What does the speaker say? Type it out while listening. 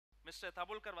Mr.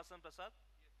 Dabholkar Vasant Prasad.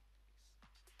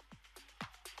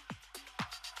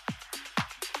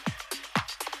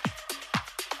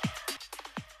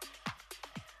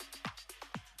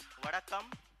 Vadakkam.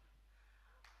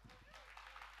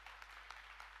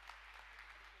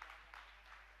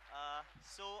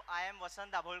 So I am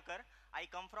Vasant Dabholkar. I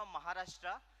come from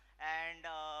Maharashtra, and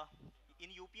in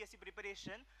UPSC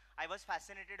preparation, I was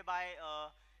fascinated by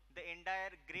the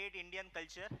entire great Indian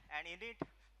culture, and in it,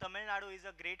 Tamil Nadu is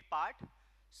a great part.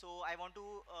 So I want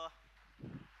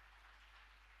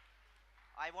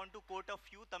to quote a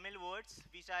few Tamil words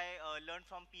which I learned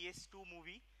from PS2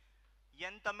 movie.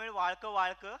 Yen Tamil Valka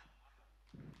Valka,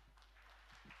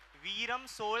 Veeram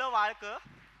Sola Valka,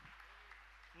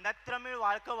 Natramil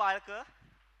Valka Valka,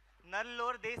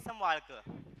 Nallor Desam Valka.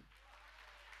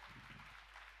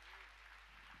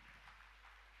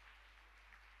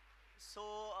 So,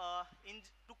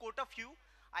 to quote a few,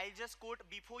 I'll just quote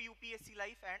before UPSC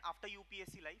life and after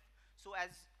UPSC life. So,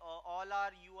 as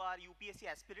you are UPSC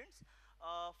aspirants,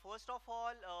 first of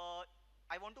all,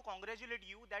 I want to congratulate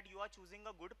you that you are choosing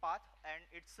a good path, and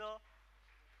it's a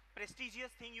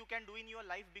prestigious thing you can do in your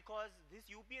life, because this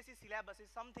UPSC syllabus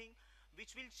is something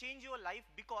which will change your life,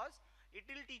 because it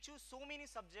will teach you so many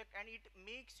subjects and it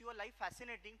makes your life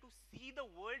fascinating to see the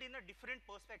world in a different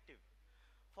perspective.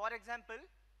 For example,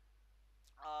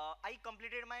 I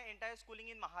completed my entire schooling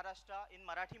in Maharashtra in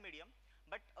Marathi medium,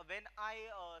 but when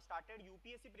I started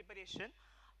UPSC preparation,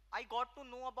 I got to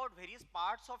know about various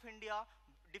parts of India,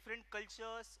 different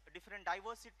cultures, different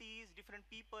diversities, different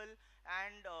people,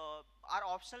 and our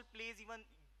optional plays even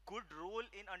good role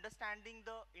in understanding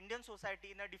the Indian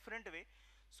society in a different way.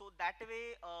 So that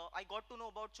way, I got to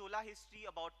know about Chola history,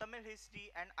 about Tamil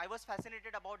history, and I was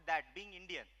fascinated about that, being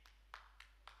Indian.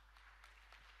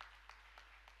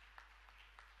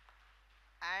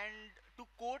 And to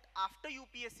quote after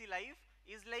UPSC life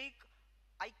is like,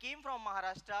 I came from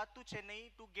Maharashtra to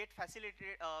Chennai to get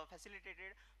facilitated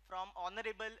from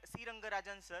Honorable C.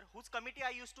 Rangarajan sir, whose committee I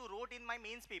used to wrote in my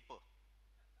mains paper.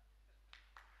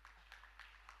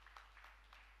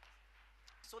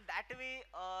 So that way,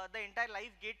 the entire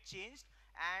life get changed,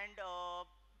 and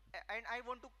I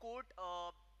want to quote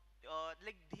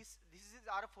like this is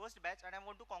our first batch, and I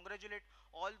want to congratulate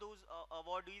all those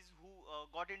awardees who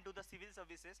got into the civil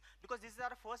services, because this is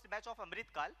our first batch of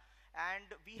Amrit Kal, and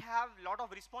we have lot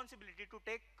of responsibility to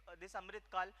take this Amrit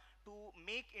Kal to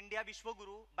make India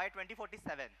Vishwaguru by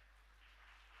 2047.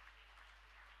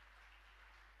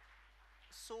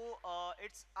 So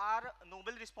it's our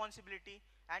noble responsibility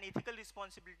and ethical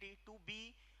responsibility to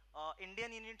be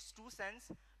Indian in its true sense,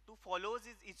 to follow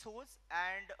its ethos,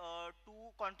 and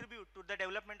to contribute to the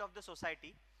development of the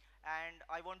society. And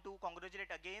I want to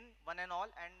congratulate again one and all,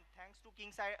 and thanks to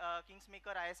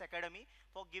Kingsmaker IS Academy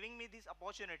for giving me this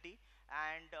opportunity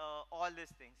and all these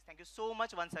things. Thank you so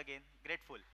much once again. Grateful.